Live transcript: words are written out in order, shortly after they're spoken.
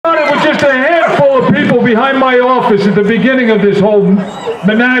just a handful of people behind my office at the beginning of this whole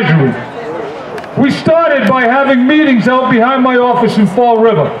menagerie. We started by having meetings out behind my office in Fall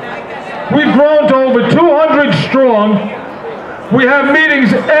River. We've grown to over 200 strong. We have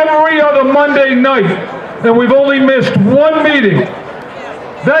meetings every other Monday night, and we've only missed one meeting.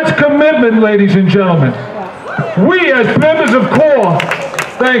 That's commitment, ladies and gentlemen. We, as members of CORE,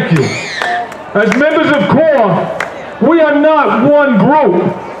 thank you. As members of CORE, we are not one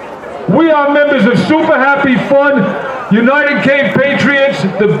group. We are members of Super Happy Fun, United Cape Patriots,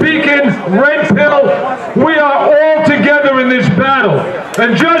 the Beacon, Red Pill. We are all together in this battle.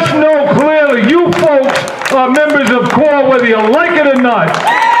 And just know clearly, you folks are members of CORE whether you like it or not.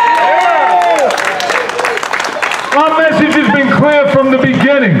 Our message has been clear from the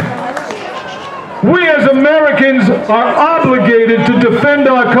beginning. We as Americans are obligated to defend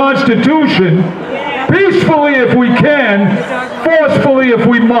our Constitution peacefully if we can, forcefully if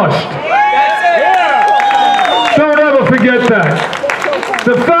we must. Don't ever forget that.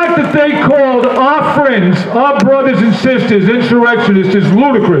 The fact that they called our friends, our brothers and sisters, insurrectionists is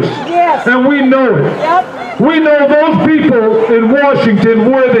ludicrous. And we know it. We know those people in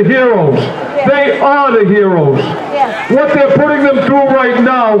Washington were the heroes. They are the heroes. What they're putting them through right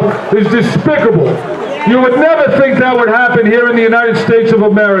now is despicable. You would never think that would happen here in the United States of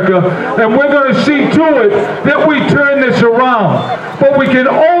America, and we're going to see to it that we turn this around. But we can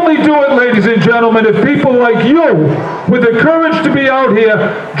only do it, ladies and gentlemen, if people like you, with the courage to be out here,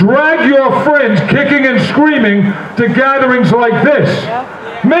 drag your friends kicking and screaming to gatherings like this.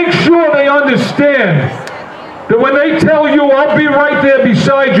 Make sure they understand that when they tell you, I'll be right there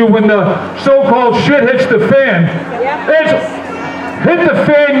beside you when the so-called shit hits the fan, it's hit the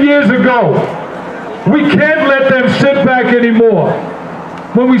fan years ago. We can't let them sit back anymore.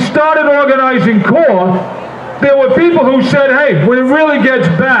 When we started organizing CORE, there were people who said, hey, when it really gets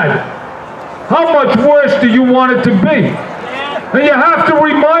bad, how much worse do you want it to be? And you have to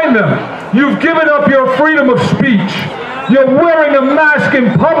remind them, you've given up your freedom of speech. You're wearing a mask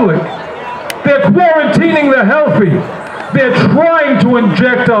in public. They're quarantining the healthy. They're trying to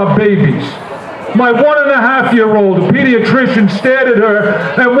inject our babies. My 1.5-year-old, a pediatrician, stared at her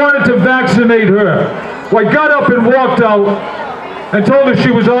and wanted to vaccinate her. I got up and walked out and told her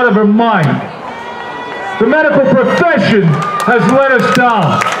she was out of her mind. The medical profession has let us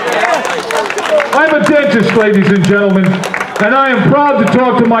down. I'm a dentist, ladies and gentlemen, and I am proud to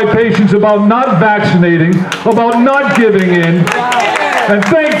talk to my patients about not vaccinating, about not giving in, and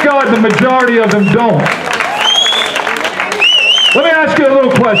thank God the majority of them don't. Let me ask you a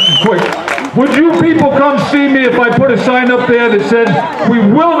little question, quick. Would you people come see me if I put a sign up there that said, we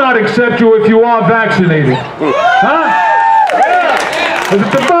will not accept you if you are vaccinated? Huh?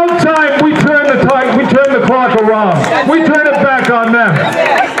 It's about time we turn the clock around. We turn it back on them.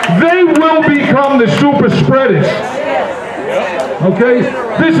 They will become the super spreaders. Okay?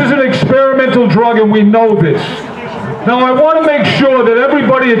 This is an experimental drug and we know this. Now I want to make sure that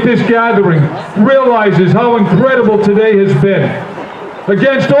everybody at this gathering realizes how incredible today has been.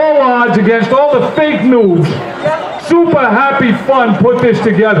 Against all odds, against all the fake news, Super Happy Fun put this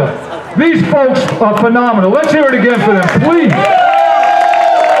together. These folks are phenomenal. Let's hear it again for them, please.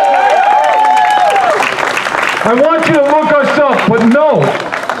 I want you to look us up, but no.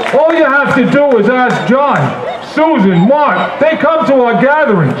 All you have to do is ask John, Susan, Mark. They come to our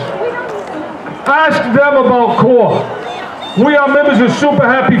gatherings. Ask them about CORE. We are members of Super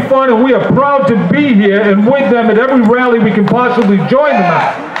Happy Fun, and we are proud to be here and with them at every rally we can possibly join them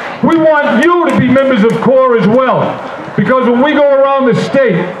at. We want you to be members of CORE as well, because when we go around the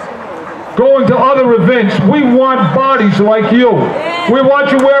state, going to other events, we want bodies like you. We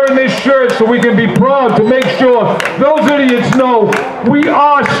want you wearing this shirt so we can be proud to make sure those idiots know we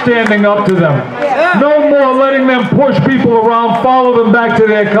are standing up to them. No more letting them push people around, follow them back to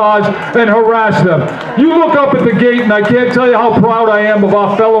their cars, and harass them. You look up at the gate, and I can't tell you how proud I am of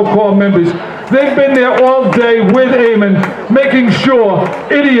our fellow CORE members. They've been there all day with Eamon, making sure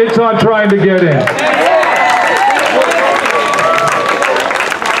idiots aren't trying to get in.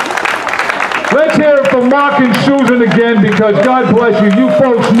 Let's hear it from Mark and Susan again, because God bless you. You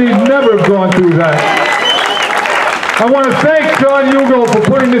folks need never have gone through that. I want to thank John Hugo for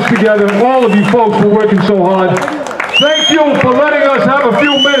putting this together, and all of you folks for working so hard. Thank you for letting us have a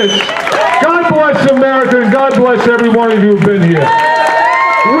few minutes. God bless America, and God bless every one of you who've been here.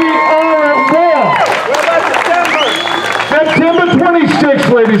 We are at war. September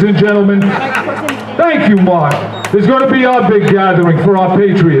 26th, ladies and gentlemen. Thank you, Mark. There's going to be our big gathering for our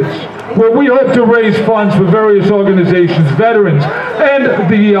patriots. where we hope to raise funds for various organizations, veterans, and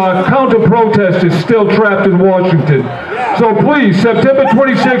the counter-protest is still trapped in Washington. So please, September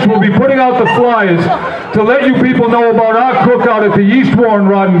 26th, we'll be putting out the flyers to let you people know about our cookout at the East Warren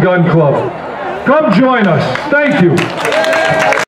Rod and Gun Club. Come join us. Thank you.